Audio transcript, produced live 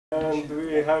And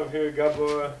we have here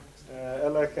Gabor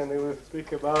Elek, and he will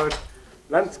speak about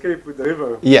landscape with the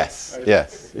river. Yes,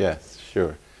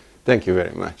 sure. Thank you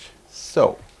very much.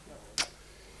 So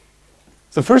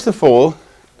first of all,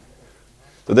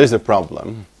 there's a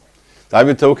problem. I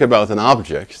will talk about an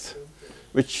object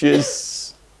which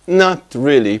is not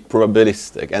really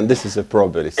probabilistic, and this is a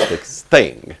probabilistic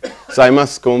thing. So I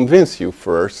must convince you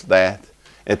first that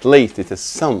at least it has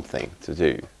something to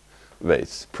do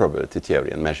with probability theory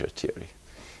and measure theory.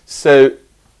 So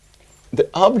the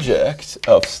object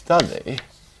of study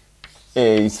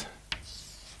is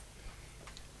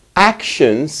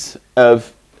actions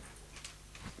of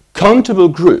countable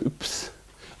groups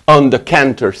on the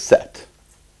Cantor set.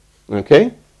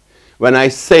 Okay? When I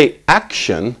say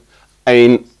action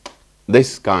in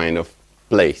this kind of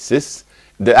places,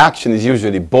 the action is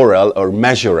usually Borel or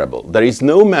measurable. There is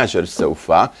no measure so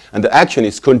far, and the action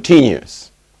is continuous.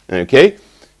 Okay?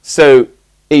 So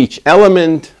each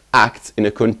element acts in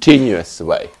a continuous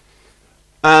way.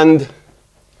 And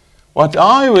what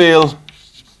I will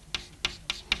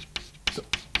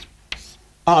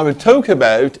talk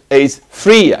about is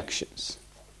free actions.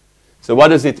 So what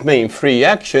does it mean, free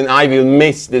action? I will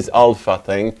miss this alpha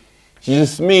thing. It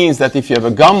just means that if you have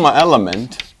a gamma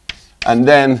element and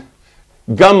then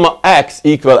gamma x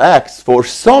equal x for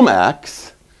some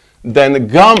x, then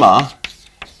gamma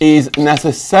is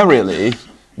necessarily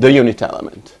the unit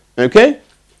element. Okay?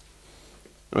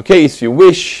 Okay, if you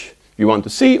wish, you want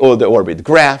to see all the orbit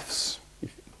graphs,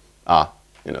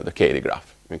 the Cayley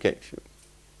graph. Okay?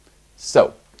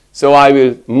 So I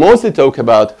will mostly talk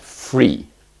about free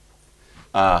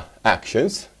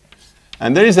actions.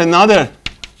 And there is another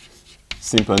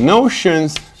simple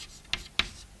notions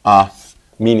of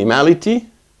minimality.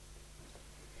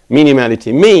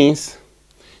 Minimality means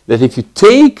that if you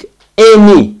take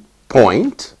any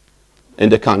point in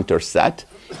the Cantor set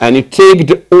and you take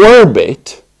the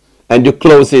orbit and you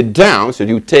close it down, so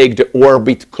you take the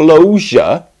orbit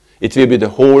closure, it will be the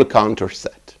whole Cantor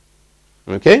set.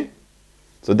 Okay?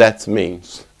 So that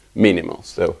means minimal.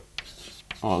 So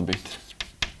orbit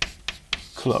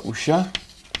closure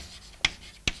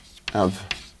of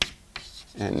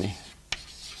any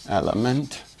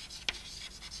element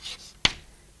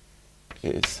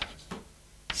is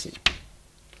C.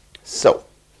 So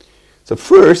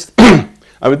first,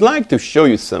 I would like to show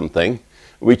you something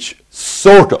which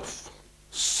sort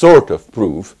of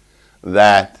prove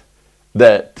that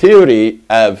the theory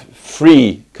of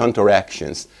free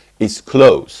counteractions is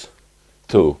close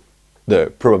to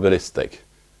the probabilistic,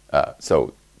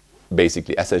 so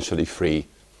basically essentially free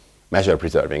measure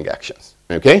preserving actions.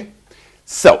 Okay?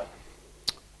 So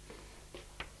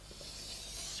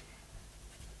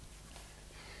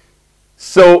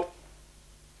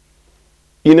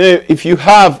if you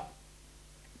have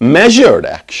measured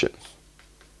actions,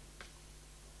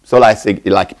 so let's say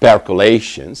like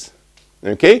percolations,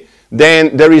 okay,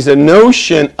 then there is a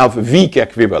notion of weak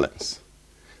equivalence.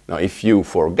 Now, if you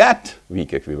forget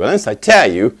weak equivalence, I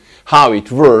tell you how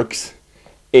it works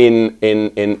in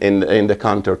the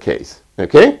Cantor case.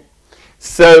 Okay,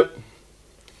 so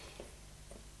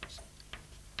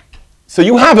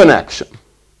you have an action.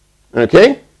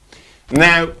 Okay,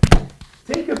 now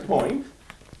take a point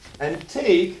and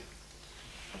take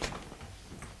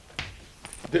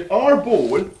the R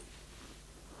ball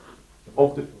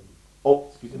of the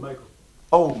excuse me, Michael.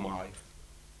 Oh my.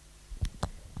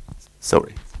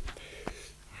 Sorry.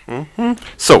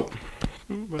 So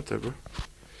whatever.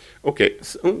 Okay.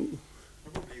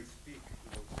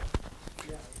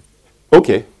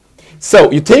 Okay.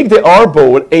 So you take the R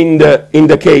ball in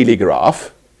the Cayley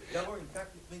graph. Gabor, in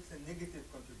fact, it makes a negative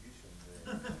contribution.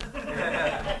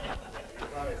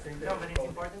 No, but it's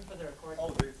important for the recording.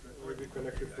 Oh, this will be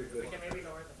connected to We can maybe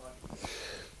lower the volume.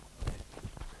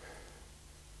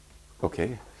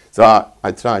 Okay. So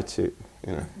I try to,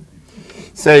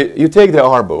 So you take the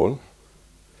R ball,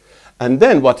 and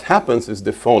then what happens is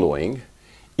the following.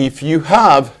 If you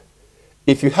have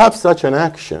such an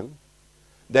action,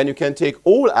 then you can take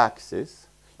all axes,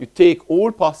 you take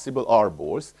all possible R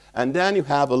balls, and then you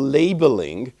have a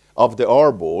labeling of the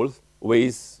R ball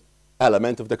with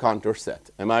element of the Cantor set.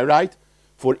 Am I right?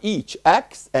 For each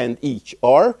X and each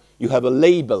R, you have a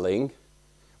labeling.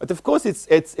 But of course, it's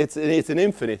an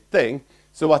infinite thing.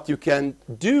 So what you can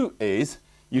do is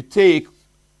you take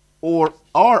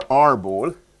R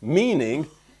ball, meaning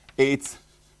it's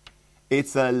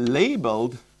a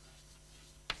labeled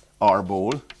R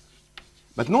ball,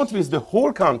 but not with the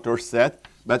whole Cantor set,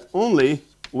 but only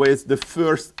with the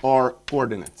first R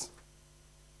coordinates.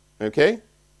 Okay?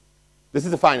 This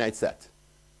is a finite set.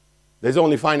 There's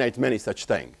only finite many such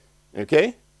thing.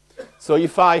 Okay? So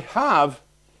if I have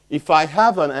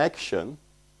an action,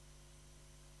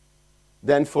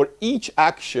 then for each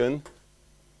action,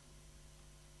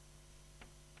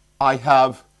 I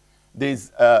have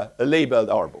these labeled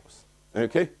arbors.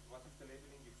 Okay? What is the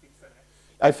labeling? You fix an X?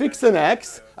 I fix an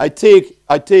X.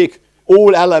 I take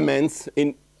all elements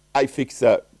in. I fix,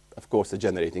 of course, a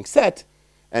generating set,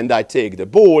 and I take the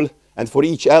ball. And for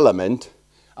each element,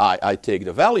 I take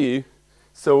the value.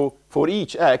 So for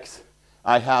each X,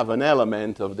 I have an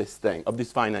element of this thing, of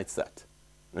this finite set.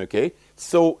 Okay?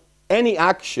 So any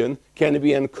action can be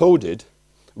encoded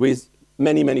with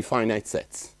many, many finite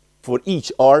sets. For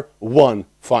each R, one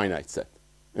finite set.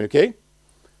 Okay?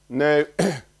 Now,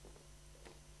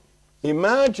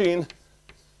 imagine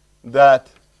that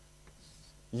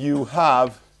you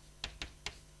have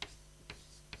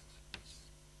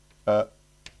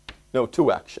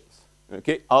two actions,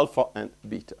 okay, alpha and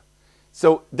beta.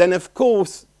 So then, of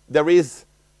course, there's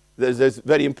this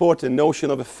very important notion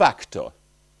of a factor,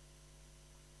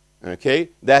 okay,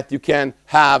 that you can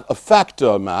have a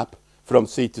factor map from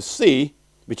C to C,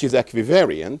 which is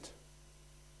equivariant,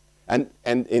 and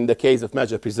in the case of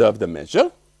measure, preserve the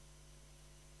measure,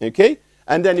 okay,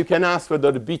 and then you can ask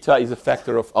whether the beta is a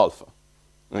factor of alpha,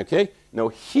 okay. Now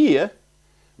here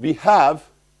we have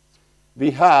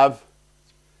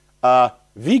a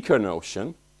weaker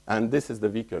notion, and this is the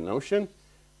weaker notion.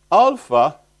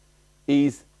 Alpha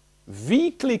is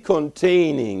weakly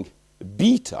containing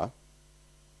beta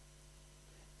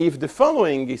if the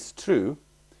following is true,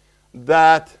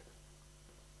 that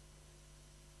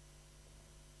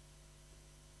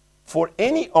for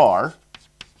any R,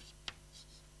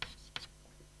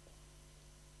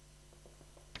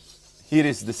 here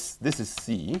is this is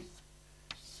C,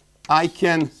 I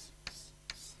can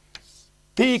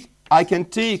take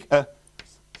a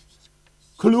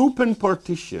Klupen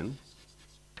partition,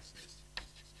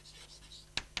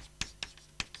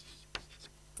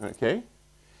 okay,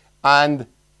 and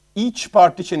each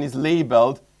partition is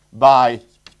labeled by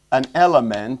an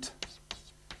element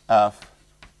of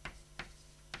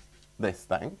this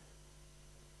thing,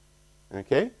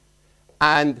 okay,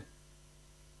 and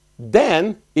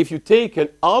then if you take an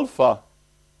alpha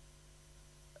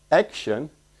action,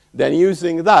 then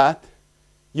using that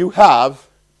you have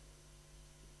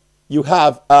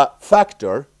a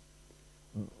factor,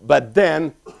 but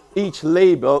then each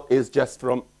label is just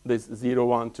from this 0,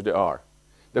 1 to the R.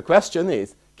 The question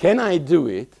is, can I do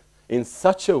it in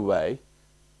such a way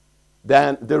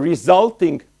that the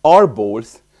resulting R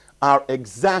balls are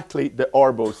exactly the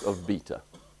R balls of beta?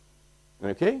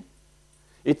 Okay?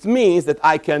 It means that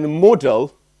I can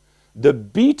model the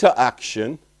beta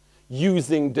action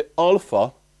using the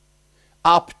alpha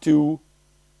up to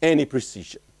any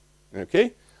precision.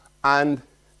 Okay? And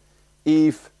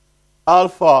if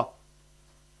alpha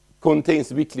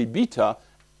contains weakly beta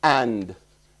and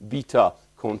beta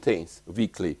contains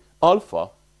weakly alpha,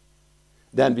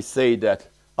 then we say that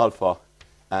alpha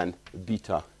and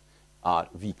beta are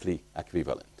weakly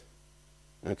equivalent.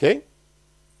 Okay?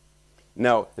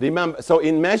 Now, remember, so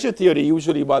in measure theory,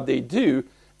 usually what they do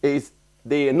is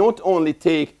they not only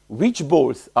take which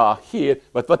balls are here,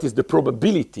 but what is the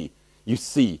probability you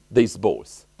see these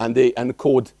balls, and they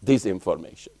encode this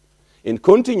information. In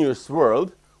continuous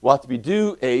world, what we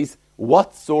do is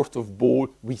what sort of ball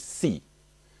we see,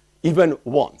 even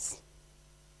once.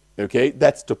 Okay,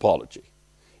 that's topology.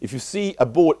 If you see a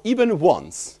ball even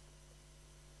once,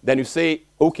 then you say,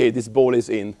 okay, this ball is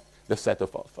in the set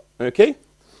of alpha. Okay?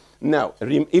 Now,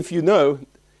 if you know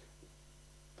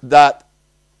that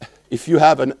if you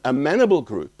have an amenable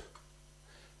group,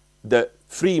 the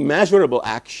free measurable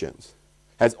actions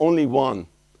has only one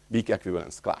weak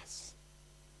equivalence class.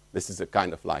 This is a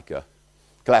kind of like a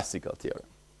classical theorem.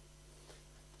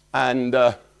 And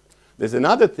there's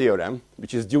another theorem,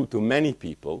 which is due to many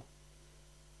people,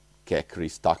 Keck,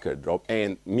 Ries, Tucker, Drop,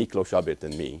 and Miklós, Abért,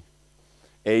 and me,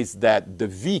 is that the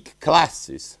weak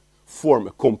classes form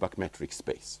a compact metric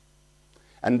space.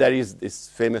 And there is this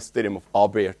famous theorem of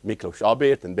Abért, Miklós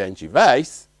Abért, and Benji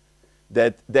Weiss,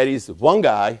 that there is one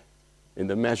guy in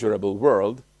the measurable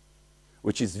world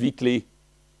which is weakly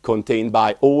contained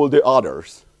by all the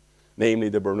others, namely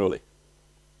the Bernoulli.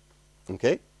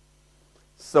 Okay?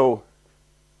 So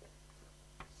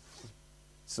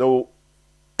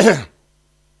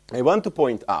I want to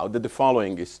point out that the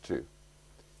following is true.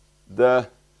 The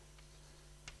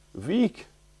weak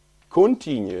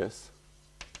continuous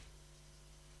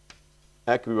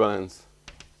equivalence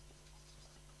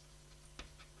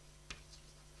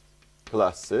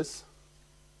classes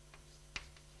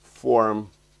form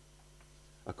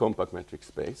a compact metric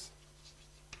space.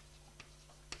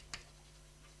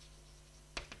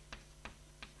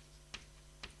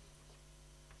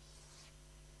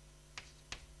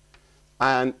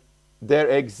 and there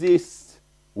exists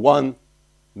one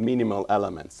minimal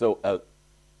element. So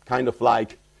kind of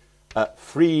like a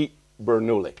free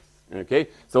Bernoulli. Okay?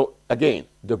 So again,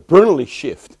 the Bernoulli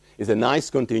shift is a nice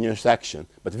continuous action,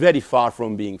 but very far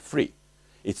from being free.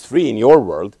 It's free in your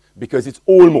world because it's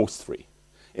almost free.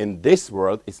 In this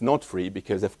world, it's not free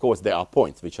because, of course, there are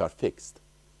points which are fixed.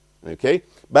 Okay?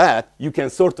 But you can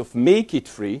sort of make it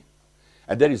free,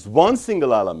 and there is one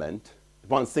single element,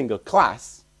 one single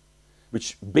class,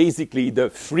 which basically the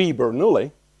free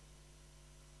Bernoulli,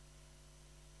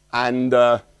 and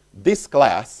this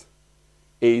class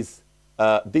is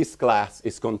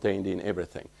contained in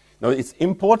everything. Now, it's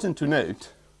important to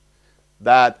note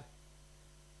that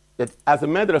as a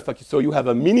matter of fact, so you have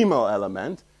a minimal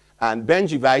element, and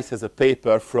Benji Weiss has a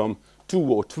paper from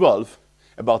 2012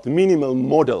 about minimal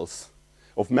models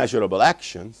of measurable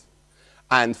actions.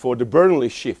 And for the Bernoulli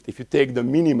shift, if you take the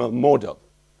minimal model,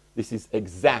 this is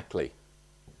exactly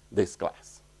this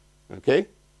class. Okay?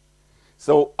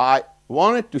 So I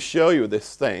wanted to show you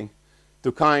this thing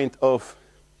to kind of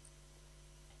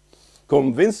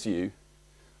convince you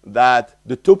that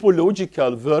the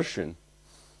topological version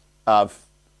of,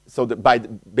 so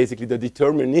basically the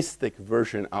deterministic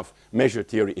version of measure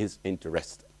theory is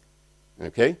interesting.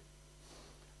 Okay?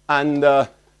 And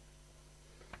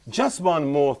just one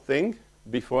more thing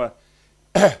before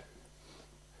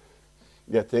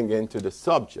getting into the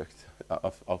subject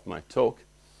of my talk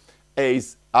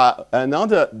is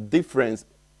another difference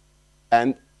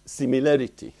and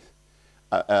similarity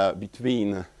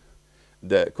between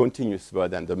the continuous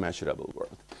world and the measurable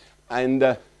world. And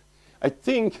I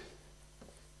think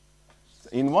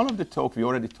in one of the talks we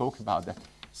already talked about that.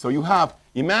 So you have,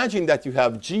 imagine that you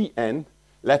have Gn,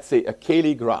 let's say a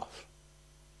Cayley graph.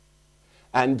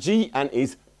 And Gn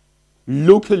is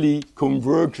locally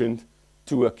convergent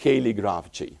to a Cayley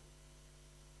graph G.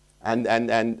 And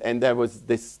there was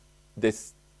this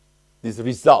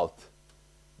result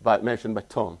mentioned by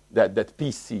Tom that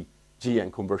PC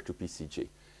Gn converges to PCG.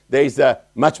 There is a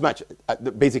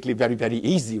basically very, very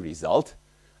easy result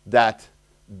that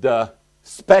the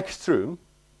spectrum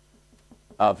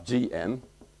of Gn,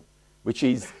 which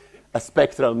is a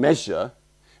spectral measure,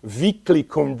 weakly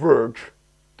converge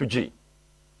to G.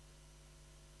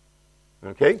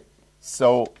 Okay?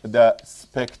 So the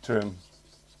spectrum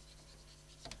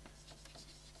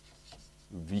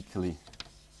weakly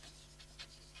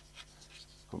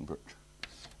converge.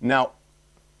 Now,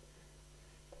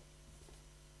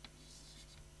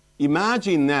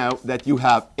 imagine now that you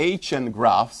have Hn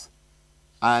graphs,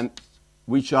 and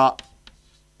which are,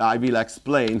 I will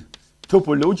explain,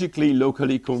 topologically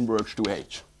locally converge to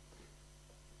H.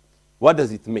 What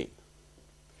does it mean?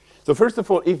 So first of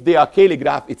all, if they are Cayley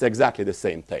graphs, it's exactly the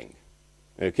same thing.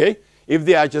 Okay? If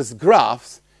they are just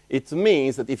graphs, it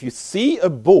means that if you see a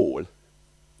ball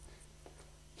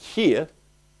here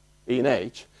in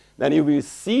H, then you will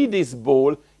see this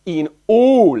ball in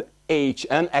all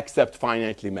Hn except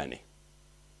finitely many,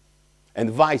 and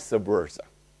vice versa.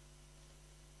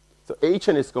 So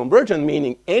Hn is convergent,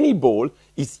 meaning any ball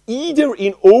is either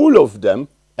in all of them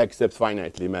except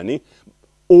finitely many,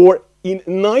 or in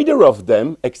neither of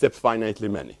them except finitely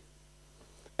many.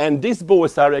 And these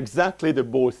balls are exactly the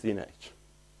balls in H.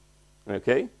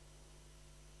 Okay?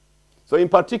 So in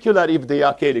particular, if they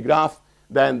are Cayley graph,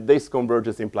 then this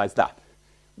convergence implies that.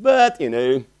 But, you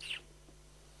know,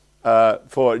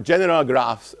 for general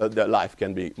graphs, the life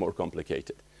can be more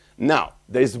complicated. Now,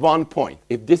 there is one point.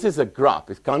 If this is a graph,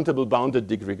 a countable bounded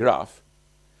degree graph,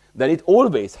 then it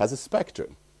always has a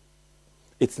spectrum.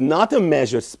 It's not a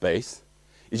measured space.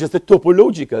 It's just a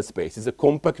topological space. It's a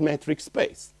compact metric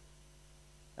space.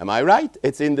 Am I right?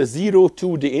 It's in the 0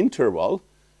 to the interval,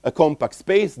 a compact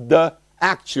space, the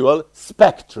actual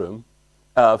spectrum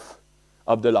of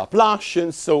the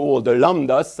Laplacian, so all the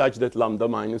lambdas such that lambda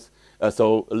minus,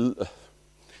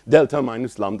 delta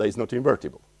minus lambda is not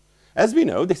invertible. As we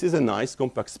know, this is a nice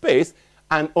compact space,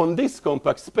 and on this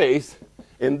compact space,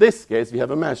 in this case, we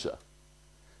have a measure.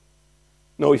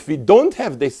 Now, if we don't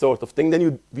have this sort of thing,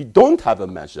 then we don't have a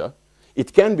measure.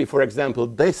 It can be, for example,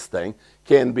 this thing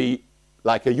can be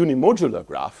like a unimodular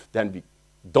graph, then we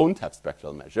don't have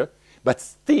spectral measure, but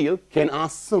still can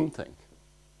ask something.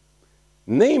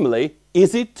 Namely,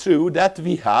 is it true that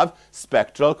we have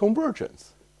spectral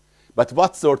convergence? But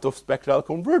what sort of spectral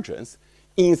convergence?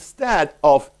 Instead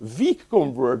of weak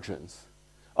convergence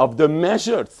of the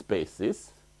measured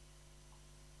spaces,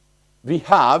 we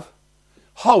have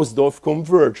Hausdorff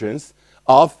convergence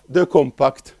of the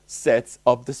compact sets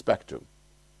of the spectrum.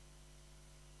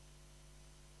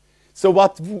 So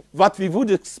what we would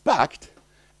expect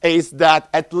is that,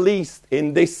 at least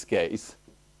in this case,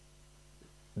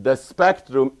 the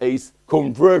spectrum is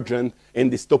convergent in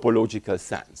this topological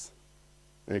sense.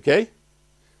 Okay?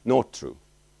 Not true.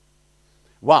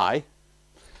 Why?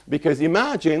 Because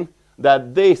imagine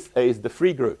that this is the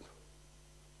free group.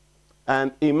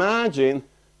 And imagine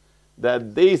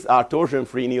that these are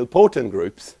torsion-free nilpotent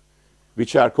groups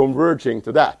which are converging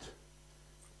to that.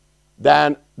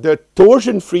 Then the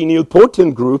torsion-free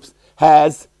nilpotent groups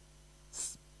has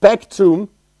spectrum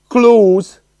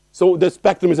close, so the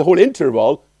spectrum is a whole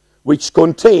interval which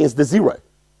contains the zero.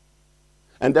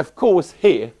 And of course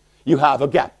here you have a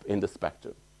gap in the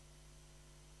spectrum.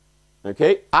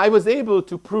 Okay? I was able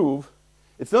to prove,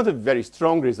 it's not a very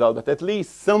strong result, but at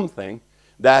least something,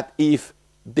 that if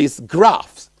these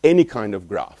graphs, any kind of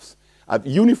graphs, have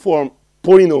uniform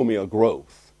polynomial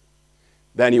growth,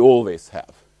 then you always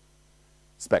have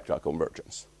spectral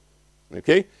convergence.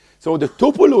 Okay? So the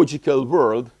topological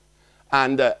world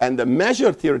and the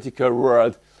measure theoretical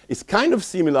world is kind of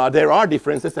similar. There are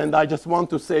differences, and I just want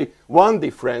to say one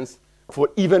difference.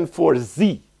 Even for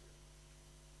Z,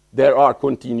 there are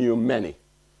continuum many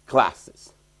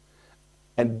classes.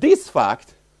 And this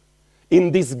fact,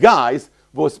 in disguise,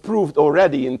 was proved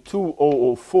already in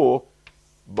 2004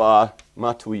 by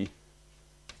Matui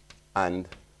and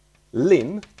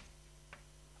Lin,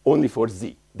 only for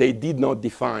Z. They did not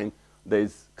define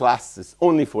these classes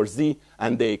only for Z,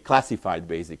 and they classified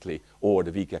basically all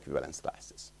the weak equivalence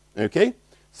classes. Okay?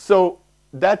 So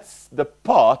that's the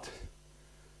part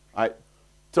I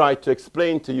tried to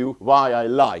explain to you why I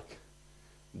like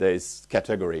this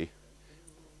category.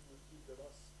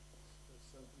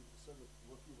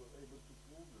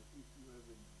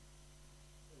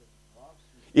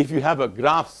 If you have a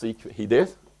graph sequence, he did.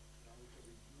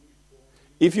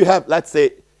 If you have, let's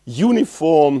say,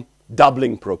 uniform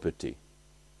doubling property,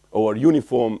 or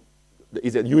uniform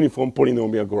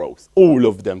polynomial growth, all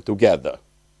of them together,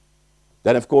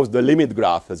 then of course the limit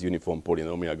graph has uniform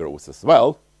polynomial growth as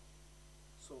well.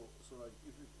 So like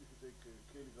if you take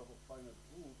a Cayley graph of finite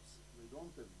groups, they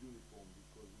don't have uniform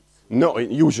because it's no,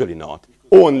 usually not.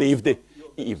 Only if they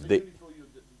you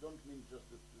don't mean just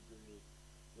the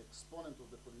exponent of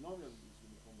the polynomial is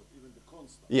uniform, but even the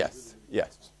constant. Yes,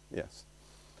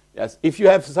 yes. If you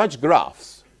have such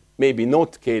graphs, maybe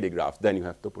not Cayley graphs, then you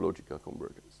have topological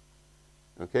convergence.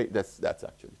 Okay, that's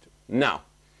actually true. Now,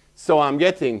 so I'm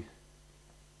getting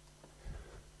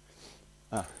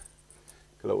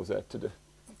closer to the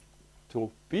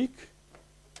topic,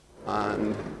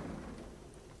 and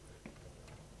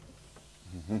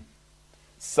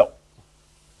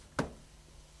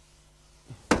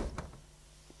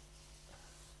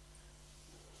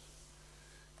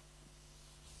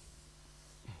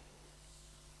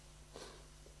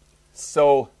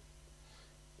so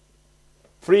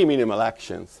three minimal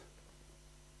actions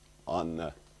on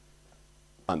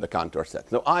the Cantor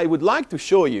set. Now I would like to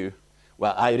show you,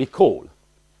 well, I recall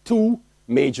two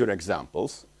major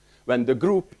examples when the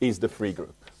group is the free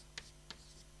group.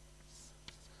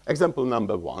 Example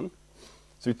number one.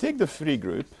 So you take the free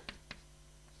group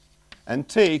and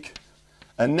take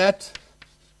a net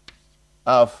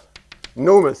of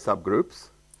normal subgroups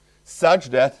such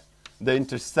that the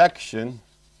intersection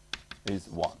is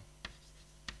 1.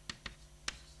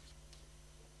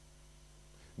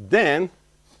 Then,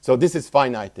 so this is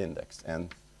finite index,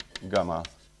 and gamma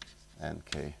and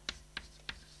k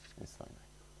is finite.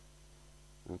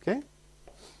 Okay?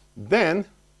 Then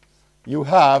you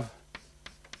have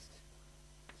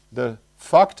the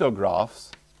factor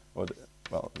graphs, or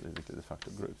basically the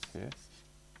factor groups here.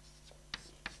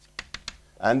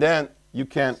 And then you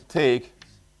can take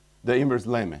the inverse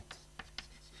limit.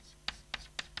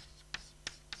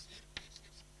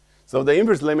 So the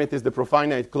inverse limit is the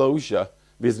profinite closure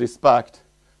with respect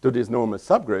to these normal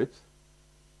subgroups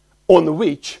on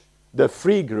which the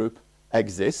free group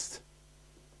exists.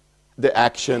 The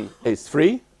action is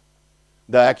free,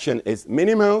 the action is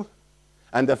minimal,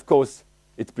 and of course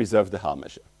it preserves the Hall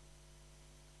measure.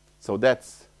 So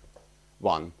that's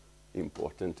one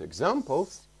important example.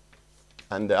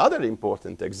 And the other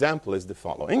important example is the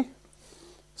following.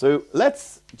 So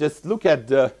let's just look at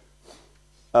the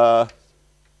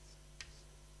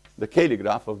Cayley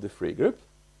graph of the free group.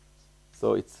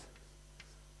 So it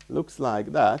looks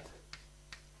like that.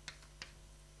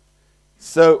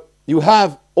 So you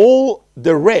have all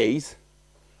the rays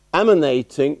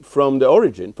emanating from the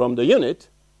origin, from the unit,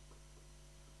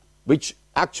 which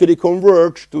actually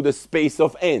converge to the space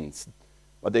of ends,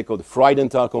 what they call the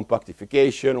Freudenthal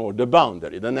compactification, or the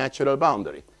boundary, the natural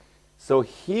boundary. So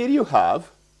here you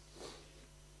have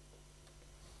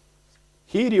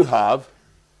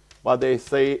what they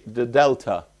say the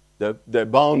delta, the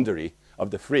boundary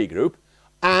of the free group,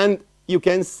 and you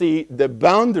can see the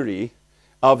boundary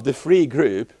of the free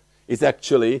group is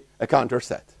actually a counter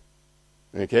set.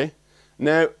 Okay?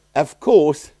 Now, of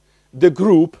course, the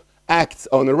group acts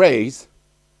on arrays,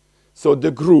 so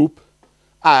the group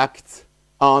acts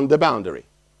on the boundary.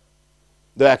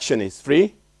 The action is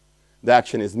free, the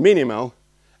action is minimal,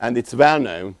 and it's well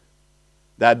known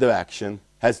that the action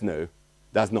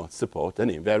does not support an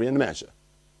invariant measure.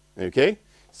 Okay?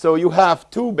 So you have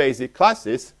two basic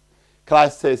classes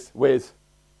with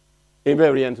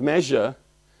invariant measure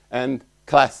and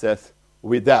classes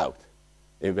without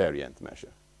invariant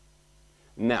measure.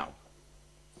 Now,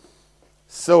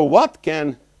 so what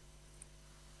can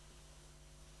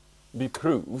be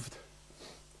proved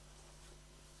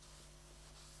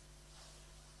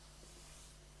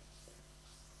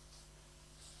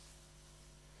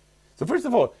So first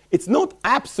of all, it's not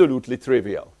absolutely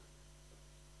trivial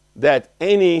that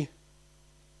any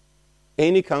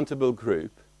countable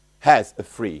group has a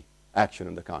free action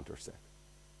on the counter set.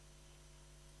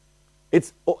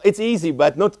 It's easy,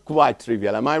 but not quite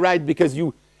trivial. Am I right? Because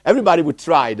everybody would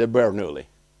try the Bernoulli,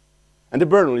 and the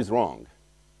Bernoulli is wrong.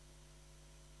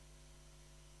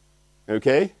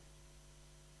 Okay?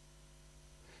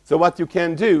 So what you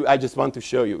can do, I just want to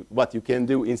show you what you can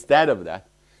do instead of that.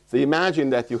 So imagine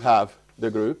that you have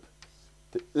the group.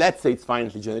 Let's say it's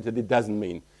finitely generated. It doesn't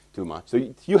mean too much.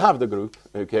 So you have the group,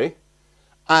 okay?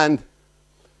 And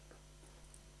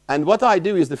what I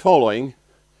do is the following.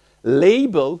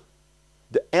 Label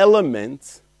the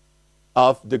elements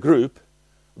of the group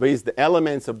with the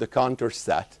elements of the counter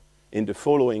set in the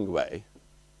following way.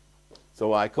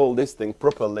 So I call this thing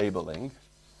proper labeling.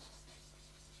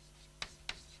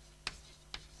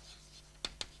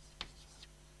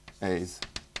 As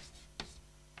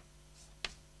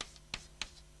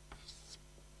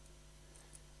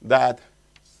that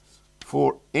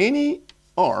for any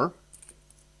R,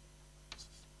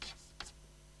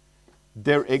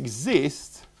 there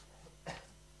exists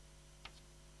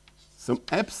some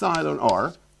epsilon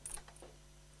R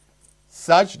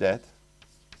such that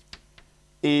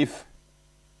if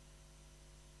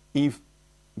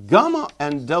gamma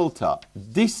and delta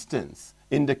distance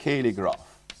in the Cayley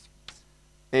graph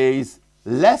is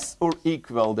less or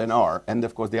equal than R, and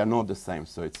of course they are not the same,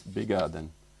 so it's bigger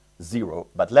than 0,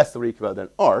 but less or equal than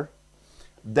R,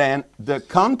 then the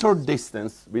counter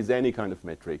distance with any kind of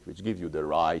metric, which gives you the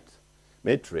right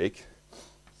metric,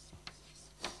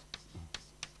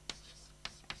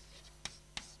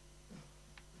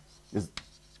 is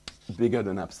bigger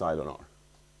than epsilon R.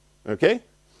 Okay?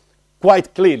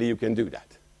 Quite clearly you can do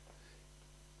that.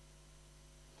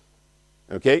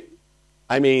 Okay?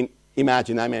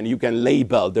 Imagine you can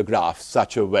label the graph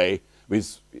such a way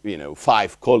with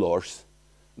 5 colors,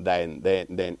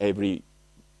 then every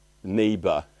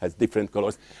neighbor has different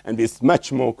colors, and with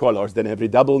much more colors than every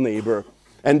double neighbor,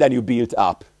 and then you build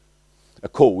up a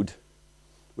code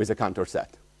with a counter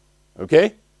set.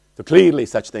 Okay? So clearly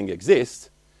such thing exists,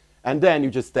 and then you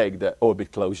just take the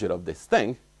orbit closure of this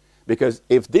thing, because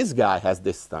if this guy has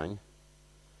this thing,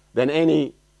 then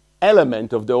any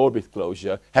element of the orbit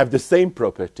closure have the same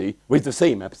property with the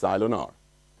same epsilon R.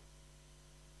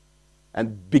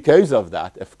 And because of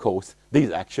that, of course,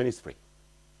 this action is free.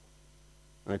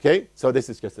 Okay? So this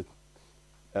is just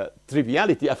a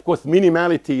triviality. Of course,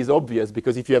 minimality is obvious,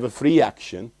 because if you have a free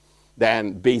action,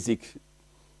 then basic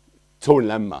Thorne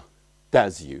lemma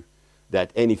tells you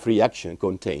that any free action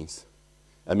contains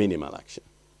a minimal action.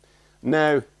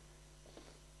 Now,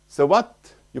 so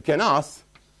what you can ask,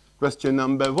 question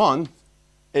number 1,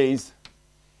 is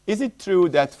it true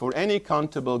that for any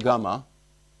countable gamma,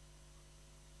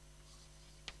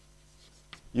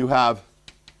 you have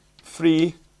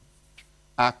free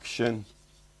action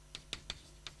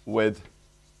with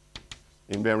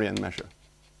invariant measure?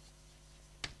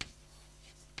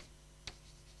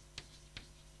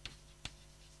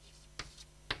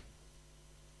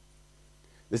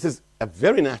 This is a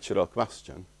very natural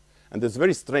question, and this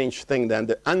very strange thing that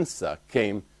the answer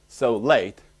came so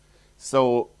late.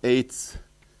 So it's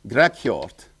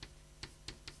Gracchiot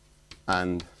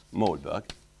and Mohlberg,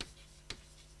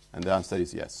 and the answer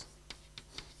is yes.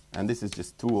 And this is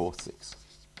just 206.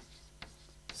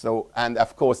 So, and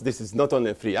of course, this is not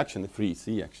only a free action, a free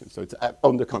C action. So it's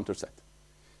on the counter set.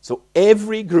 So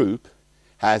every group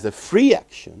has a free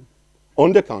action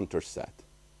on the counter set,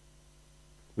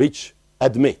 which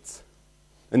admits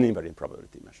an invariant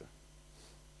probability measure.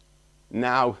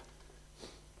 Now,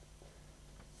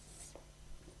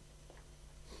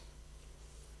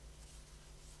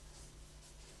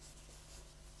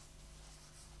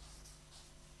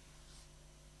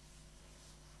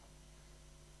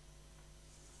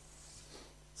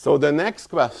 So the next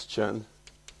question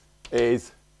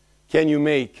is, can you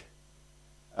make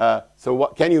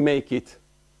can you make it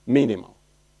minimal?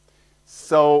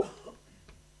 So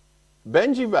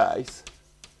Benji Weiss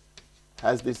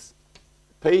has this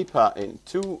paper in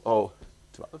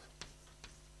 2012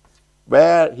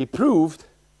 where he proved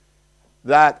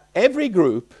that every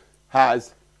group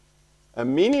has a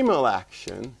minimal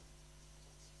action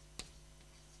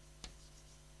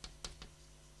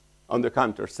on the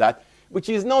counter set, which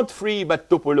is not free but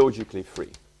topologically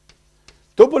free.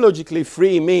 Topologically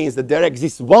free means that there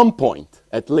exists one point,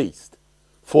 at least,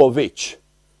 for which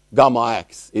gamma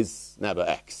x is never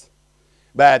x.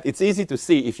 But it's easy to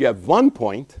see if you have one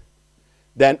point,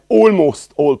 then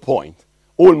almost all point.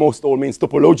 Almost all means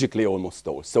topologically almost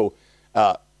all. So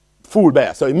full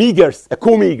bear. So a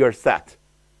co-meager set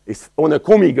is on a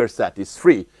co-meager set is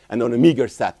free, and on a meager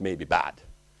set may be bad.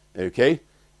 Okay?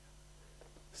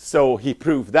 So he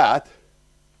proved that.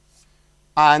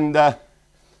 And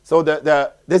so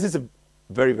this is a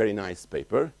very, very nice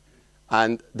paper.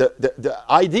 And the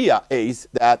idea is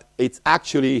that it's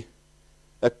actually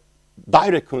a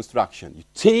direct construction. You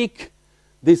take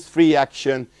this free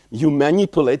action, you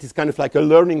manipulate. It's kind of like a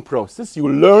learning process. You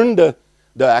learn the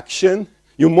action,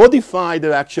 you modify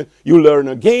the action, you learn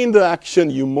again the action,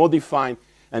 you modify,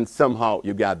 and somehow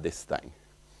you get this thing.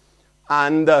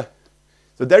 And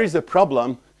so there is a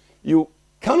problem. You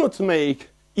cannot make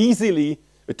easily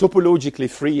a topologically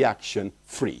free action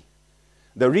free.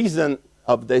 The reason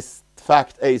of this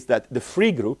fact is that the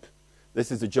free group,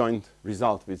 this is a joint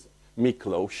result with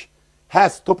Miklos,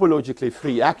 has topologically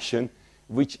free action,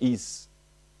 which is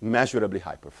measurably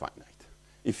hyperfinite,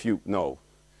 if you know.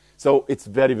 So it's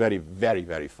very, very, very,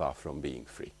 very far from being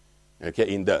free,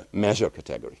 okay, in the measure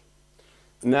category.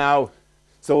 Now,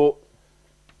 so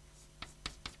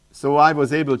I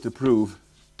was able to prove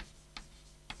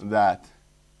that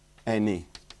any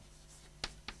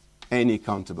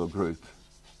countable group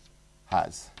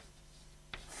has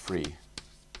free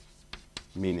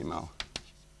minimal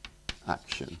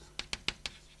action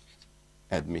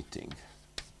admitting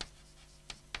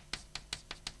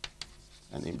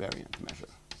an invariant measure.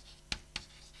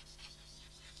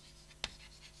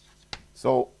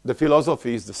 So the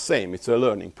philosophy is the same. It's a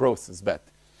learning process, but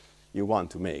you want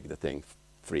to make the thing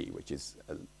free, which is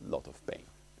a lot of pain.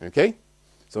 Okay?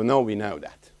 So now we know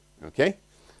that. Okay?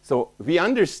 So we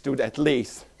understood at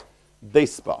least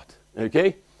this part.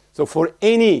 Okay? So for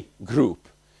any group,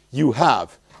 you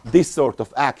have this sort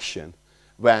of action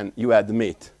when you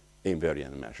admit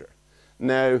invariant measure.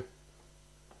 Now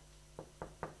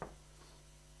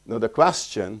the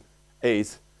question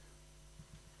is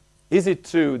it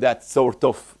true that sort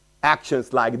of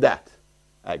actions like that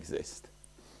exist?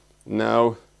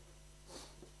 Now,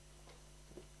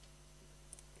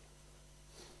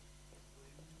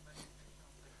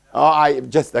 I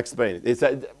just explained it.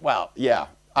 It's well, yeah,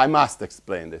 I must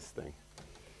explain this thing.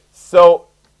 So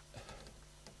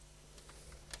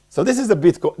this is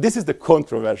this is the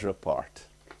controversial part.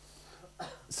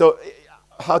 So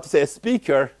how to say, a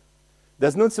speaker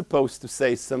does not supposed to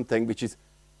say something which is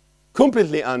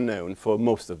completely unknown for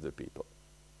most of the people.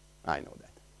 I know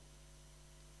that.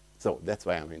 So that's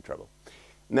why I'm in trouble.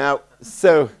 Now,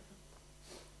 so,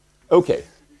 okay.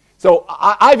 So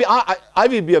I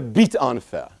will be a bit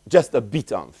unfair, just a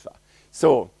bit unfair.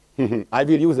 So I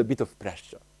will use a bit of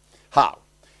pressure. How?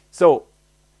 So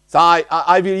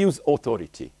I will use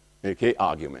authority, okay,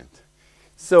 argument.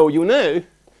 So you know,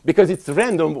 because it's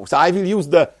random walk, so I will use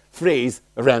the phrase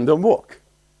random walk.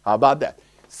 How about that?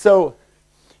 So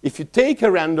if you take a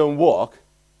random walk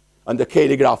on the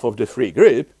Cayley graph of the free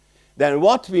group, then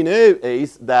what we know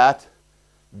is that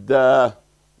the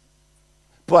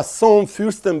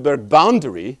Poisson-Fürstenberg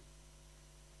boundary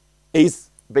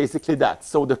is basically that.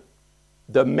 So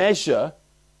the measure,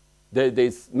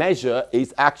 this measure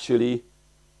is actually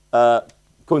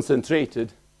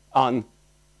concentrated on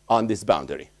this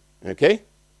boundary. Okay?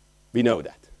 We know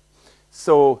that.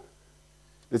 So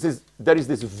there is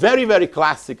this very, very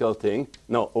classical thing,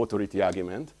 no, authority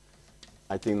argument,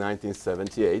 I think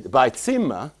 1978, by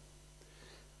Zimmer,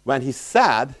 when he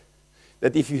said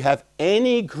that if you have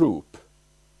any group,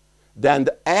 then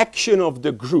the action of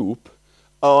the group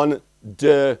on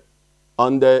the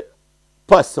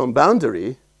Poisson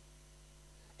boundary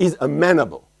is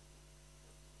amenable.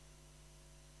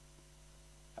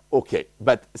 Okay,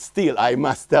 but still I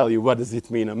must tell you what does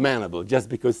it mean amenable, just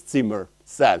because Zimmer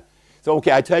said. So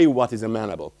okay, I tell you what is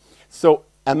amenable. So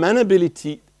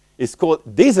amenability is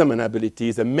called, disamenability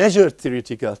is a measured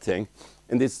theoretical thing,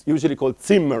 and it's usually called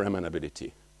Zimmer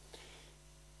amenability.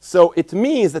 So it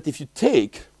means that if you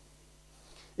take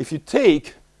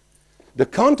the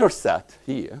counter set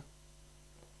here,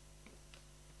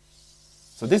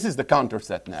 so this is the counter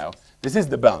set now, this is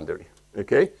the boundary,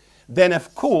 okay? Then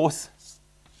of course,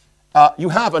 you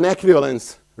have an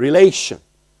equivalence relation,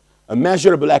 a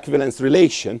measurable equivalence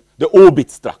relation, the orbit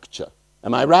structure.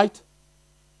 Am I right?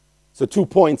 So 2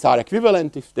 points are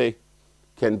equivalent if they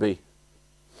can be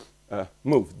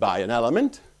moved by an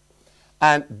element.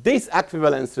 And this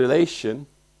equivalence relation,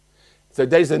 so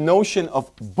there is a notion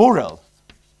of Borel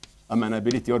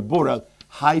amenability or Borel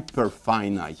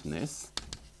hyperfiniteness.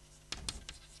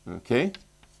 Okay?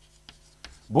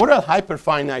 Borel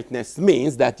hyperfiniteness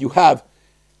means that you have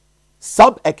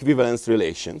sub-equivalence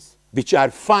relations which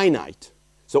are finite.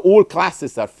 So all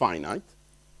classes are finite.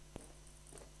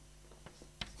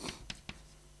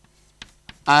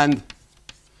 And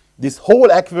this whole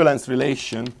equivalence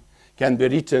relation can be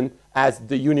written as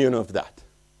the union of that.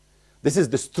 This is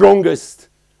the strongest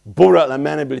Borel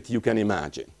amenability you can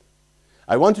imagine.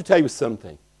 I want to tell you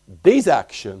something. This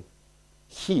action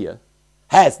here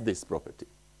has this property.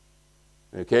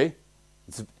 Okay?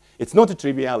 It's not a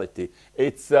triviality.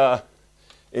 It's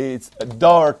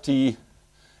Doherty,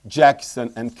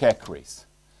 Jackson, and Kekris,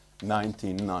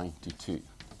 1992.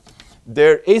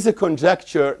 There is a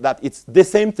conjecture that the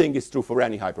same thing is true for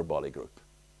any hyperbolic group.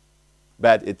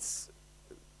 But it's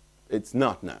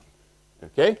not known.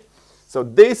 Okay? So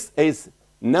this is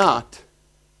not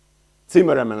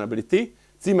Zimmer amenability.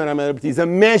 Zimmer amenability is a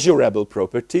measurable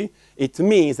property. It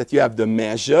means that you have the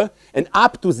measure, and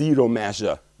up to 0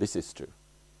 measure, this is true.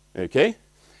 Okay?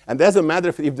 And as a matter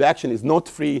of fact, if the action is not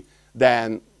free,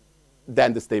 then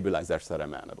the stabilizers are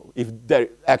amenable. If the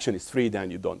action is free,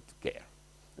 then you don't care.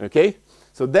 Okay?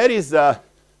 So there is a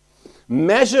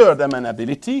measured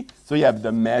amenability. So you have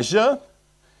the measure,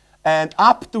 and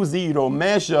up to 0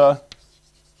 measure,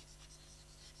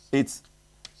 it's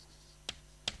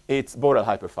Borel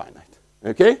hyperfinite.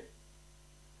 Okay?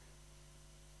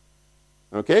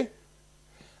 Okay?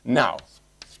 Now,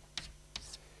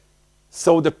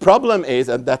 so the problem is,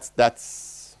 and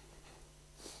that's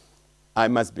I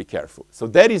must be careful. So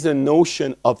there is a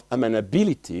notion of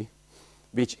amenability,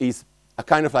 which is a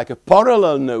kind of like a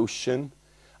parallel notion,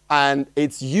 and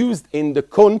it's used in the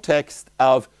context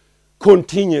of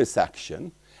continuous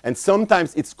action, and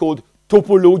sometimes it's called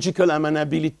topological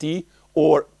amenability,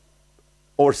 or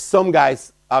some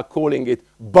guys are calling it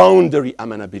boundary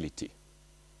amenability.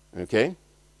 Okay?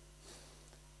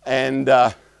 And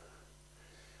I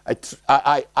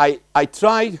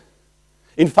tried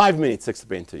in 5 minutes to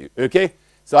explain to you. Okay?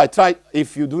 So I tried,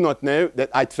 if you do not know, that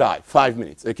I tried 5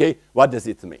 minutes. Okay? What does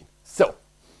it mean? So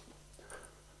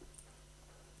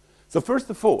first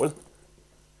of all,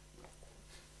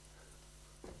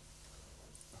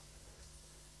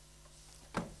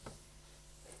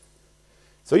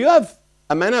 so you have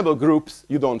amenable groups,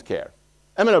 you don't care.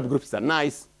 Amenable groups are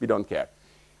nice, we don't care.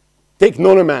 Take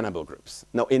non-amenable groups.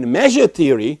 Now, in measure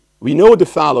theory, we know the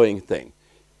following thing.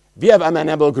 We have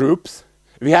amenable groups.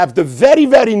 We have the very,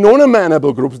 very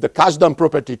non-amenable groups, the Kazhdan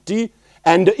property T,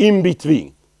 and the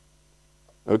in-between.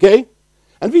 Okay?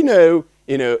 And we know,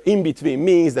 in-between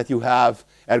means that you have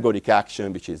ergodic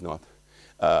action, which is not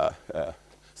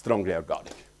strongly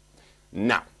ergodic.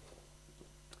 Now,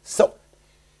 so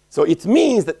it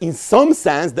means that in some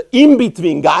sense, the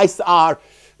in-between guys are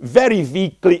very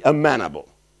weakly amenable.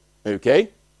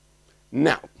 Okay?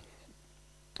 Now,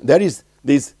 there is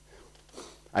this,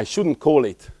 I shouldn't call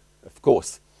it, of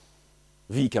course,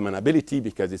 weak amenability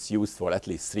because it's used for at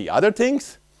least 3 other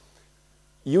things.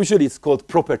 Usually it's called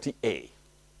property A.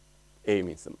 A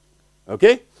means,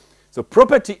 okay? So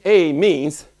property A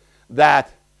means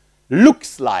that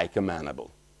looks like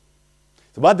amenable.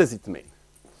 So what does it mean?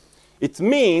 It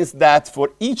means that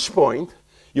for each point,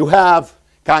 you have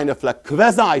kind of like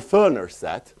quasi-Fellner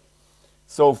set.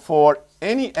 So for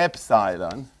any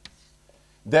epsilon,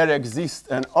 there exists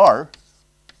an R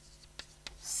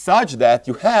such that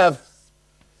you have,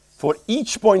 for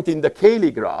each point in the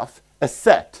Cayley graph, a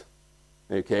set,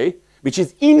 okay, which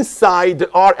is inside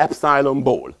the R epsilon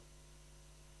ball.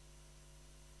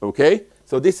 Okay?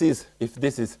 So this is, if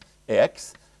this is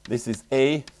X, this is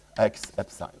A X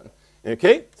epsilon.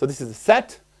 Okay? So this is a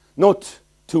set, not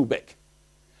too big.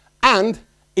 And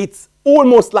it's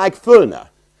almost like Fellner,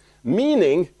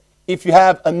 meaning if you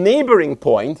have a neighboring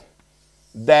point,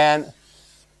 then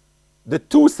the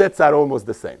 2 sets are almost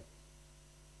the same.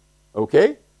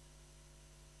 Okay?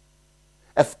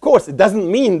 Of course, it doesn't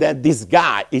mean that this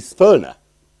guy is Fellner.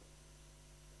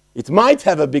 It might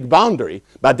have a big boundary,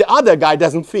 but the other guy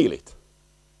doesn't feel it.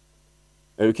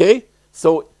 Okay?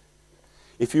 So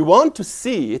if you want to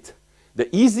see it,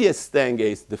 the easiest thing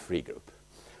is the free group.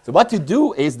 So what you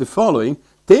do is the following.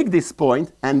 take this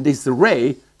point and this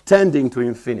ray tending to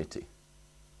infinity.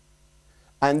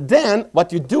 And then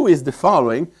what you do is the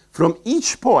following. From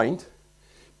each point,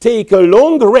 take a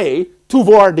long ray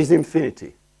toward this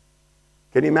infinity.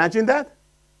 Can you imagine that?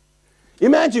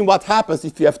 Imagine what happens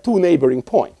if you have two neighboring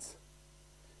points.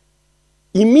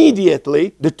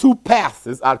 Immediately, the two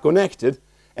paths are connected,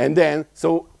 and then,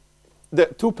 so the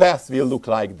two paths will look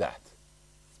like that.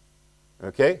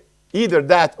 Okay? Either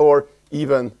that or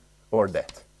even or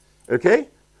that. Okay?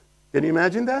 Can you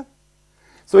imagine that?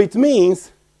 So it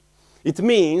means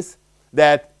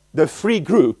that the free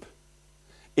group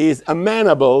is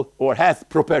amenable or has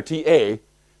property A,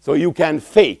 so you can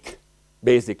fake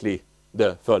basically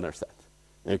the Fellner set.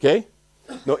 Okay?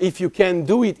 Now, if you can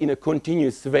do it in a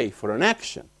continuous way for an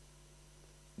action,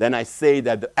 then I say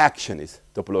that the action is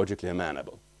topologically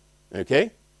amenable.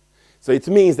 Okay? So it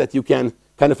means that you can,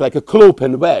 kind of like a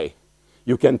Klopen way,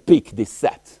 you can pick this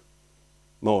set,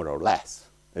 more or less.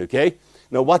 Okay?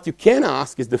 Now, what you can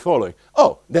ask is the following.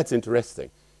 Oh, that's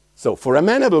interesting. So for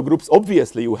amenable groups,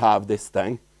 obviously you have this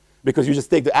thing, because you just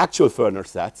take the actual Fellner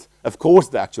sets. Of course,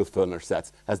 the actual Fellner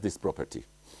sets has this property.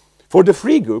 For the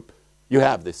free group, you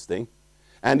have this thing.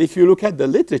 And if you look at the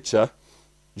literature,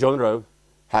 John Rowe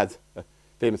had a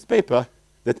famous paper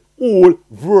that all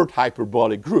word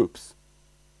hyperbolic groups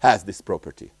has this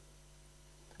property.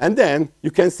 And then you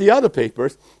can see other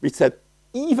papers which said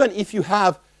even if you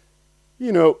have,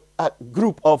 you know, a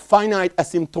group of finite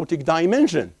asymptotic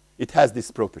dimension, it has this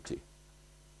property.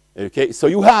 Okay, so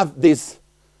you have this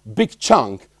big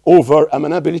chunk over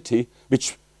amenability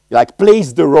which like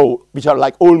plays the role, which are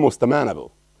like almost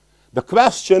amenable. The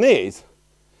question is,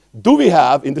 do we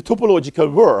have in the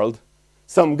topological world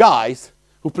some guys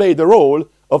who play the role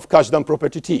of Kazhdan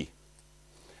property T?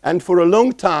 And for a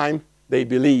long time, they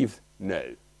believed no.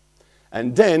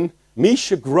 And then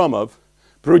Misha Gromov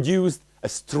produced a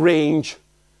strange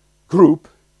group,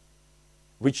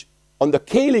 which on the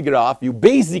Cayley graph, you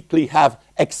basically have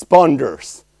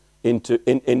expanders into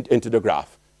the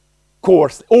graph.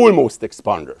 Course, almost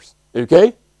expanders,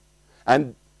 okay?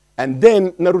 And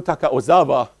then Narutaka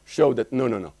Ozawa showed that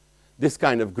no. This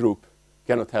kind of group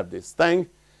cannot have this thing.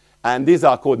 And these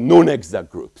are called non-exact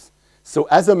groups. So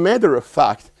as a matter of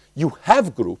fact, you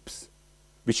have groups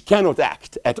which cannot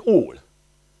act at all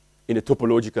in a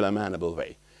topological amenable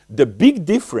way. The big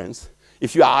difference,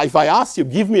 if I ask you,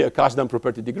 give me a Kazhdan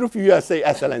property group, you say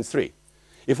SLN3.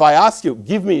 If I ask you,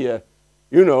 give me a,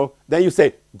 you know, then you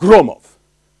say Gromov.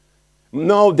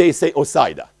 No, they say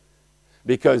Osaida,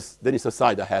 because Denis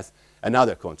Osaida has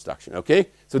another construction, okay?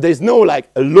 So there's no like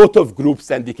a lot of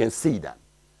groups and we can see them.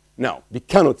 No, we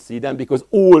cannot see them because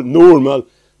all normal,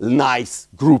 nice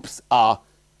groups are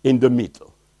in the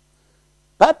middle.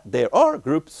 But there are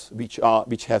groups which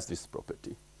has this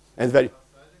property. And very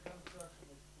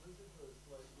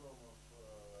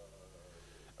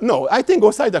no, I think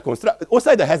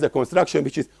Osaida has a construction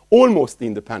which is almost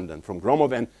independent from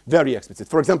Gromov and very explicit.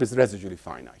 For example, it's residually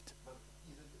finite. But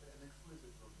is it an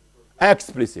explicit group?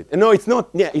 Explicit. No, it's not.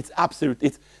 Yeah, it's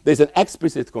absolute. There's an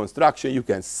explicit construction. You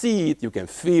can see it. You can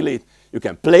feel it. You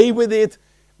can play with it,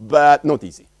 but not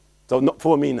easy. So not,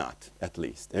 for me, not, at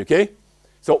least. Okay?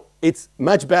 So it's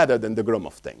much better than the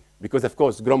Gromov thing. Because, of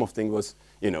course, Gromov thing was,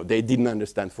 you know, they didn't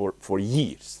understand for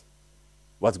years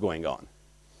what's going on.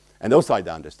 And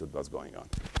Osaida understood what's going on.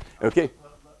 Okay?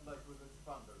 Like with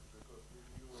expanders, because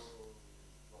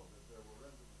there were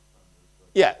random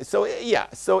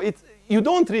expanders. So you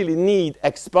don't really need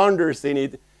expanders in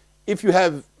it if you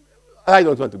have, I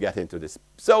don't want to get into this.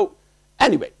 So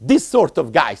anyway, this sort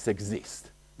of guys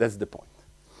exist. That's the point.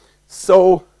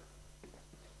 So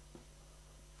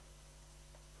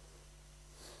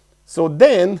so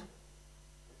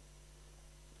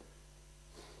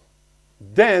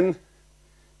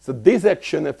this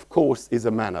action, of course, is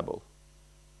amenable.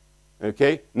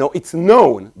 Okay? Now, it's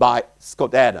known by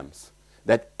Scott Adams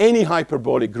that any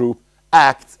hyperbolic group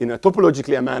acts in a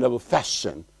topologically amenable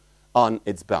fashion on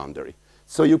its boundary.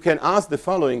 So you can ask the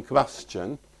following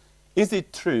question. Is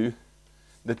it true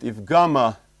that if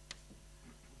gamma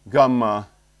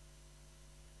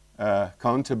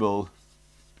countable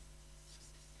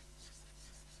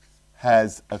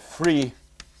has a free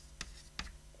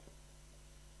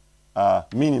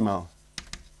minimal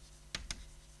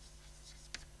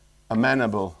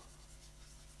amenable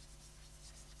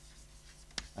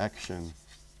action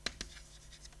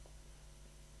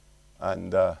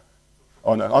and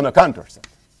on a counter set?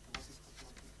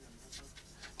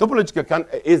 Topological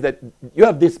is that you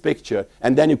have this picture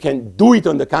and then you can do it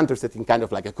on the counter set in kind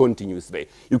of like a continuous way.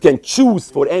 You can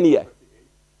choose for any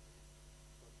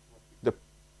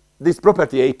this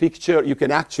property A picture, you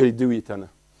can actually do it on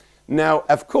Now,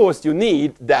 of course, you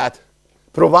need that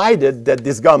provided that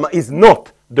this gamma is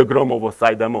not the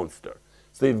Gromov-Osida monster.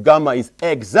 So if gamma is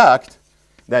exact,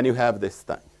 then you have this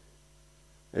thing.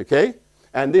 Okay?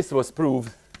 And this was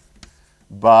proved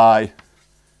by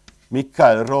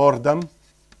Mikael Roordam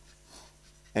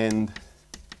and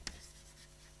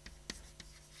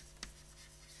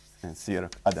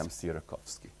Adam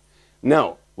Sierakovsky.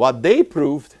 Now, what they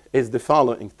proved is the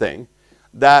following thing,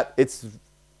 that it's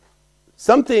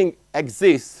something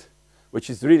exists which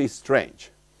is really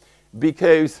strange,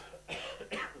 because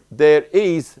there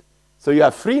is, so you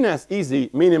have freeness easy,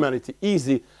 minimality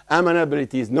easy,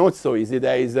 amenability is not so easy.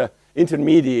 There is an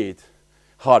intermediate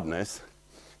hardness.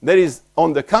 There is,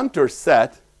 on the counter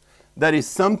set, there is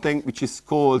something which is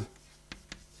called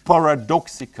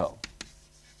paradoxical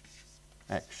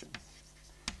action.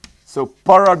 So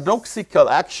paradoxical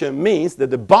action means that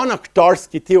the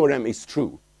Banach-Tarski theorem is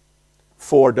true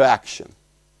for the action.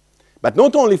 But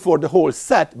not only for the whole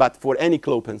set, but for any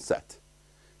Klopen set.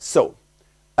 So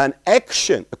an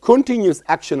action, a continuous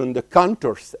action on the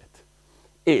counter set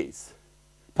is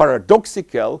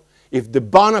paradoxical if the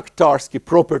Banach-Tarski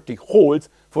property holds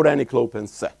for any Klopen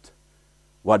set.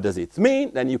 What does it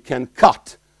mean? Then you can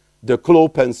cut the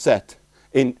Klopen set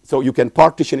in, so you can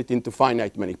partition it into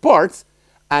finite many parts,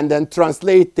 and then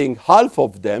translating half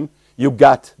of them, you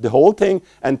got the whole thing,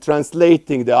 and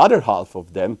translating the other half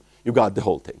of them, you got the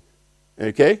whole thing.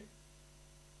 Okay?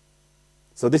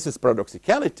 So this is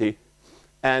paradoxicality,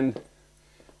 and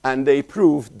they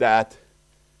proved that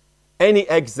any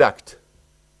exact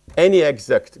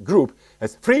group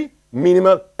has free,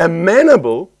 minimal,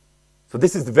 amenable. So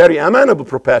this is the very amenable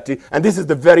property, and this is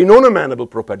the very non-amenable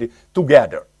property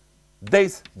together.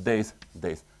 This,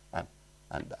 and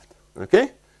that.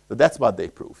 Okay? So that's what they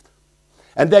proved.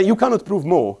 And then you cannot prove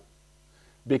more,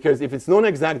 because if it's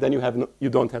non-exact, then you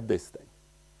don't have this thing.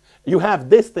 You have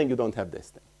this thing, you don't have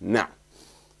this thing. Now,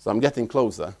 so I'm getting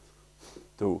closer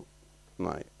to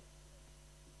my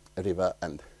river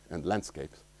and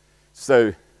landscapes.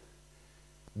 So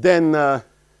then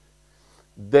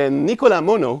Nicolas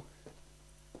Monod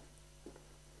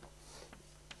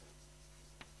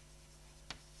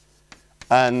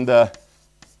and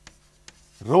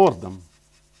Roordam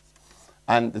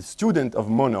and the student of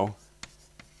Monod,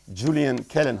 Julian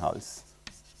Kellenhals,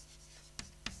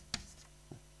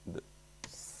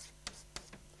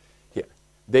 here,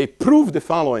 they prove the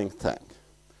following thing.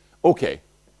 Okay,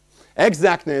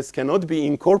 exactness cannot be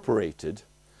incorporated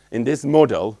in this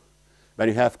model when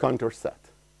you have counter set.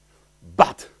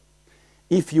 But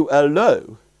if you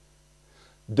allow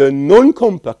the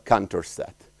non-compact counter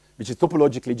set, which is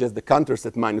topologically just the counter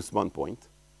set minus 1 point,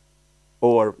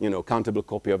 or countable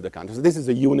copy of the counter. So this is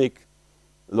a unique,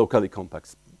 locally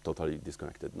compact, totally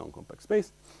disconnected non-compact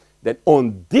space. Then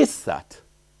on this set,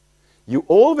 you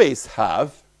always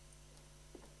have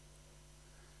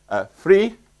a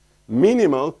free,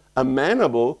 minimal,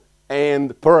 amenable,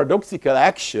 and paradoxical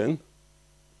action,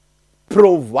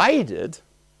 provided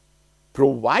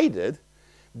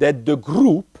that the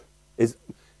group is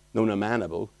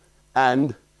non-amenable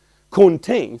and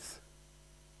contains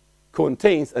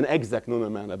an exact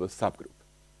non-amenable subgroup.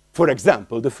 For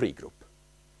example, the free group.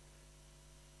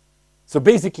 So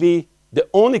basically, the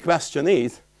only question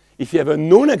is, if you have an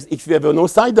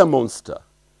Osida monster,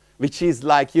 which is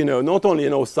like, not only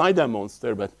an Osida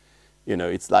monster, but,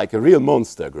 it's like a real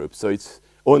monster group. So it's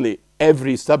only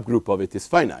every subgroup of it is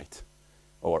finite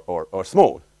or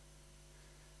small.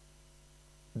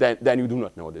 Then you do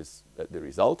not know the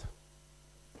result.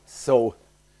 So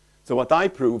what I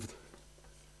proved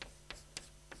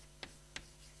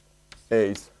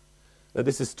is that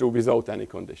this is true without any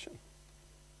condition.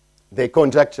 They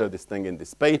conjecture this thing in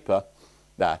this paper,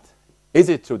 that is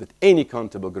it true that any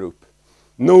countable group,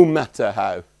 no matter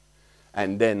how,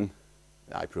 and then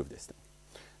I prove this thing.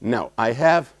 Now, I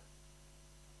have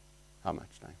how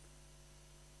much time?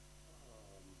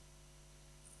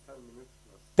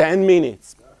 10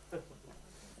 minutes.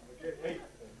 10 minutes.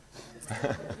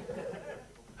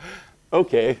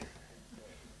 Okay.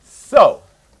 So,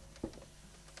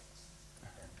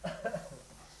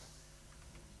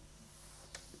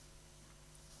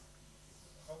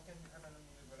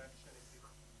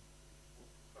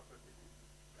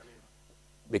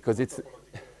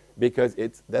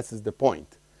 this is the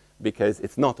point, because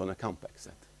it's not on a compact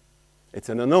set. It's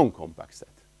in a non-compact set.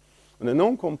 On a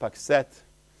non-compact set,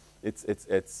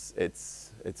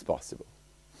 it's possible.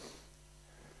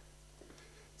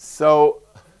 So,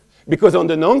 because on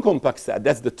the non-compact set,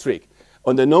 that's the trick.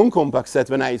 On the non-compact set,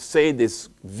 when I say this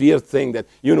weird thing that,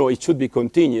 it should be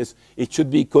continuous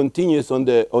on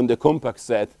the compact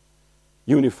set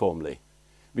uniformly.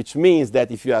 which means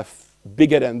that if you have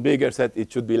bigger and bigger set,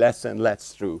 it should be less and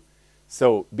less true.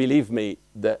 So believe me,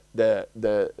 the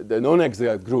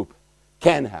non-exact group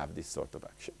can have this sort of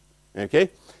action. Okay?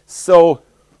 So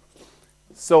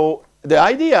the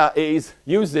idea is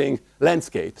using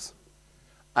landscapes.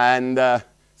 And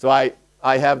so I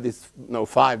have this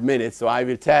 5 minutes, so I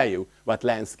will tell you what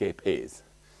landscape is.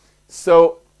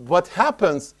 So what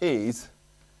happens is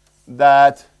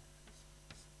that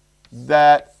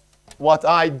what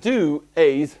I do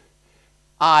is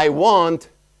I want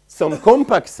some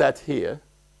compact set here,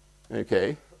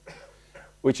 okay,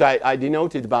 which I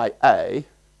denoted by A,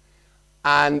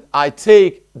 and I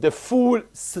take the full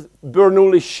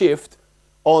Bernoulli shift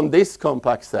on this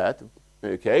compact set,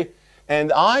 okay,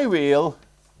 and I will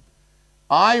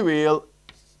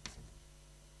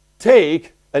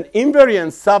take an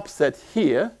invariant subset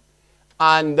here,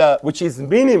 and which is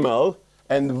minimal,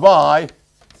 and Y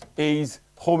is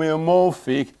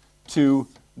homeomorphic to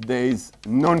this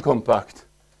non-compact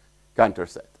counter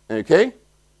set. Okay?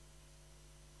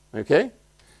 Okay?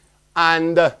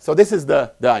 And so this is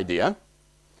the idea.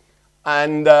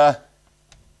 And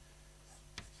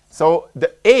so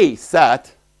the A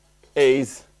set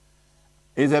is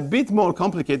a bit more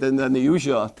complicated than the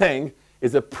usual thing.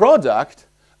 It's a product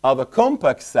of a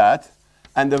compact set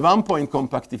and the one-point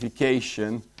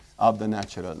compactification of the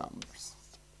natural numbers.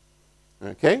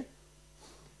 Okay?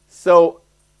 So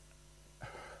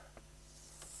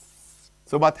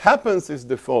what happens is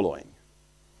the following.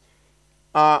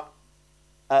 I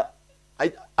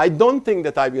don't think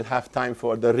that I will have time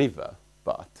for the river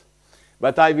part,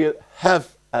 but I will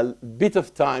have a bit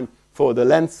of time for the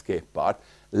landscape part.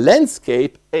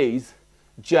 Landscape is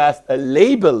just a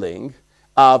labeling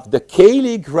of the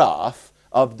Cayley graph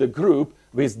of the group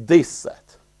with this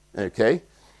set. Okay?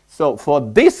 So for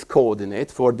this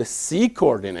coordinate, for the C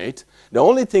coordinate, the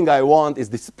only thing I want is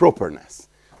this properness,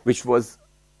 which was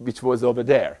over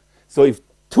there. So if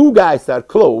two guys are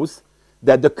close,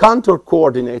 that the contour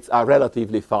coordinates are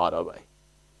relatively far away.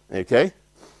 Okay?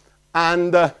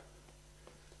 And the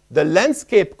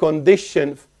landscape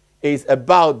condition is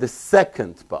about the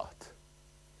second part.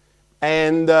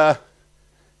 And I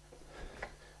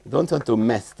don't want to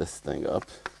mess this thing up.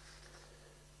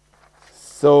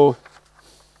 So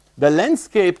the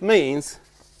landscape means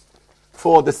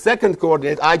for the second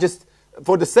coordinate, I just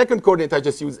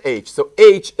use H. So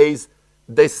H is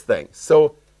this thing.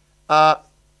 So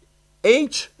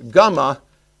H gamma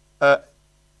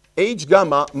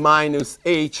minus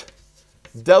H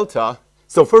delta.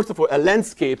 So first of all, a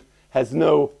landscape has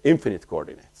no infinite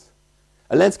coordinates.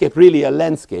 A landscape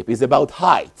is about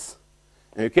heights.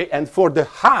 Okay? And for the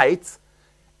heights,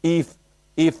 if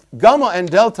gamma and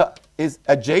delta is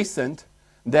adjacent,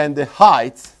 then the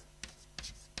heights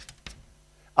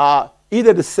are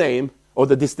either the same or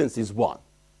the distance is 1.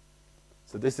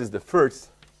 So this is the first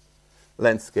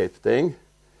landscape thing.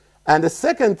 And the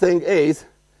second thing is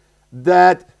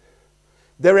that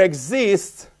there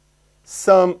exists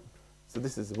some, so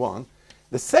this is 1.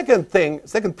 The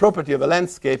second property of a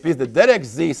landscape is that there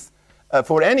exists,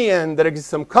 for any n, there exists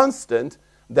some constant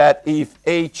that if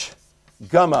H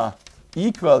gamma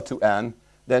equal to n,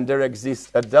 then there exists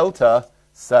a delta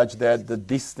such that the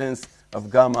distance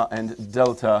of gamma and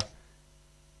delta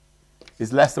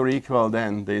is less or equal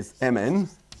than this mn,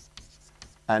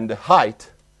 and the height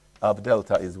of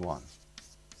delta is 1.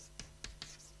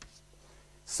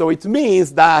 So it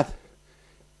means that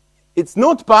it's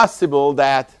not possible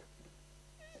that,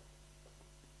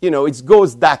 it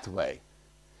goes that way.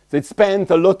 So it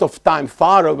spent a lot of time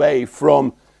far away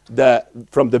from the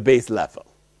base level.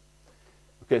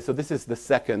 Okay, so this is the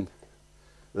second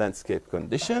landscape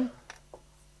condition.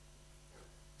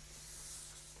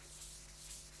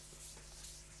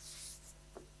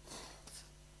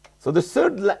 So the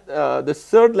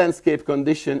third landscape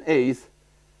condition is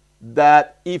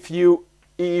that so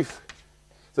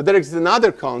there is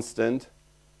another constant,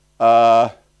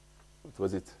 what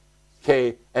was it,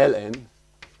 K ln,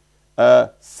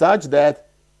 such that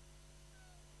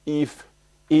if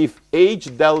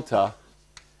H delta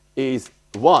is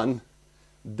 1,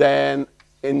 then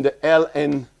in the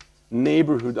Ln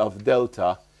neighborhood of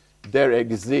delta, there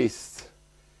exists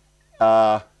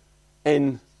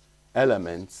n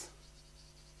elements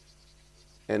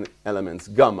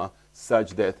gamma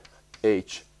such that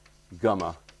H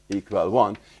gamma equal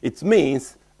 1. It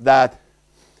means that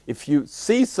if you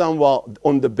see someone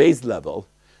on the base level,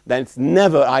 then it's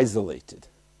never isolated.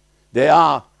 There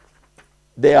are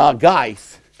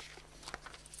guys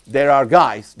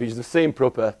with the same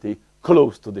property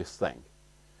close to this thing.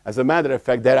 As a matter of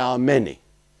fact, there are many.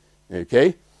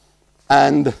 Okay?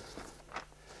 And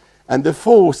And the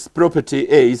fourth property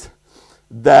is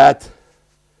that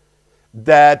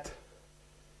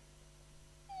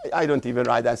I don't even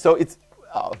write that. So it's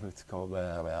called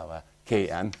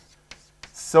Kn.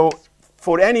 So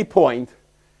for any point,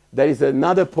 there is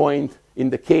another point in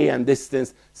the Kn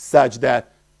distance such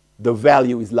that the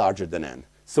value is larger than n.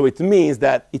 So it means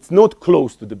that it's not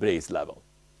close to the brace level.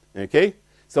 Okay?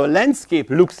 So a landscape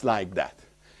looks like that.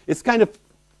 It's kind of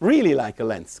really like a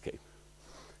landscape.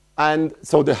 And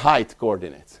so the height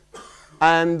coordinates.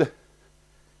 And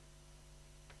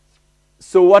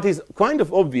so what is kind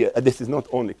of obvious, this is not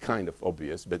only kind of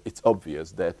obvious, but it's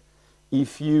obvious that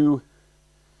if you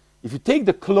take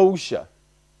the closure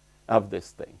of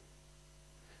this thing,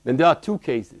 then there are two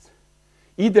cases.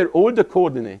 Either all the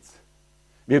coordinates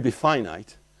will be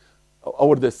finite,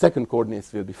 or the second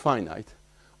coordinates will be finite,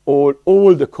 or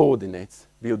all the coordinates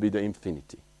will be the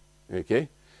infinity. Okay?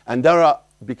 And there are,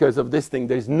 because of this thing,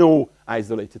 there is no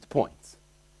isolated points.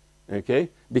 Okay?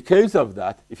 Because of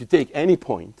that, if you take any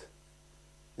point,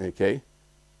 okay,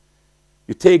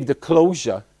 you take the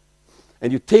closure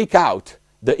and you take out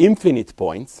the infinite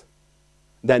points,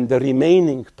 then the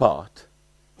remaining part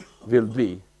will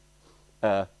be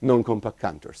a non-compact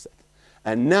counter set.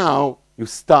 And now you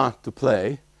start to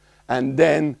play, and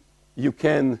then you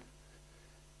can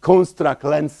construct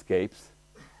landscapes,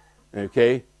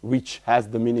 okay, which has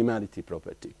the minimality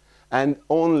property, and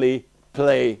only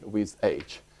play with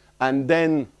H. And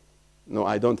then, no,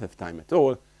 I don't have time at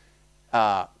all.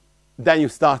 Then you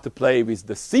start to play with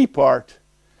the C part,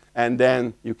 and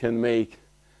then you can make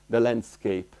the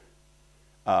landscape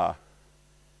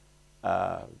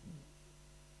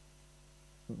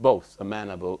both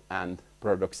amenable and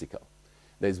paradoxical.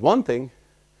 There's one thing,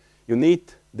 you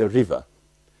need the river.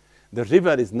 The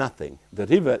river is nothing. The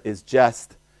river is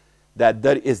just that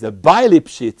there is a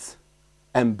bi-Lipschitz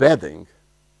embedding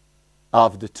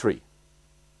of the tree.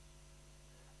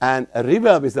 And a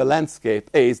river with a landscape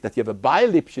is that you have a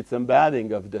bi-Lipschitz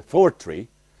embedding of the fourth tree,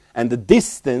 and the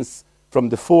distance from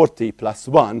the 40 plus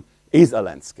 1 is a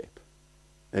landscape.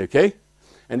 Okay?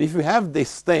 And if you have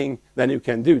this thing, then you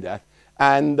can do that.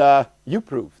 And you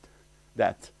proved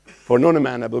that for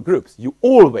non-amenable groups, you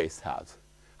always have,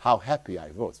 how happy I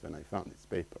was when I found this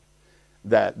paper,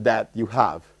 that you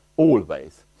have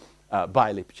always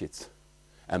bi-Lipschitz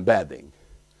embedding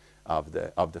of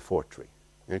the fourth tree.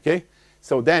 Okay?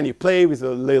 So then you play with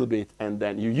a little bit, and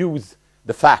then you use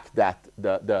the fact that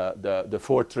the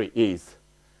fourth tree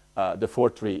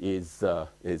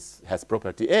has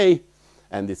property A,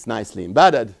 and it's nicely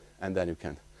embedded, and then you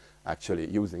can actually,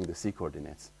 using the C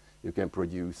coordinates, you can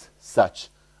produce such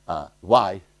a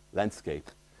Y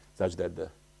landscape such that the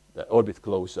orbit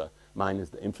closure minus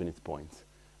the infinite points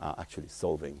are actually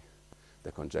solving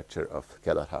the conjecture of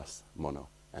Keller-Haas, Mono,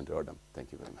 and Rodham.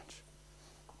 Thank you very much.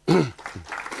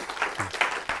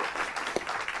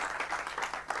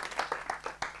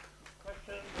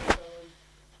 Questions?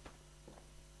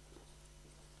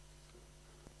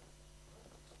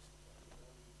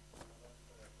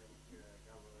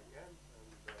 Gabor again,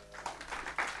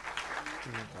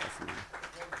 and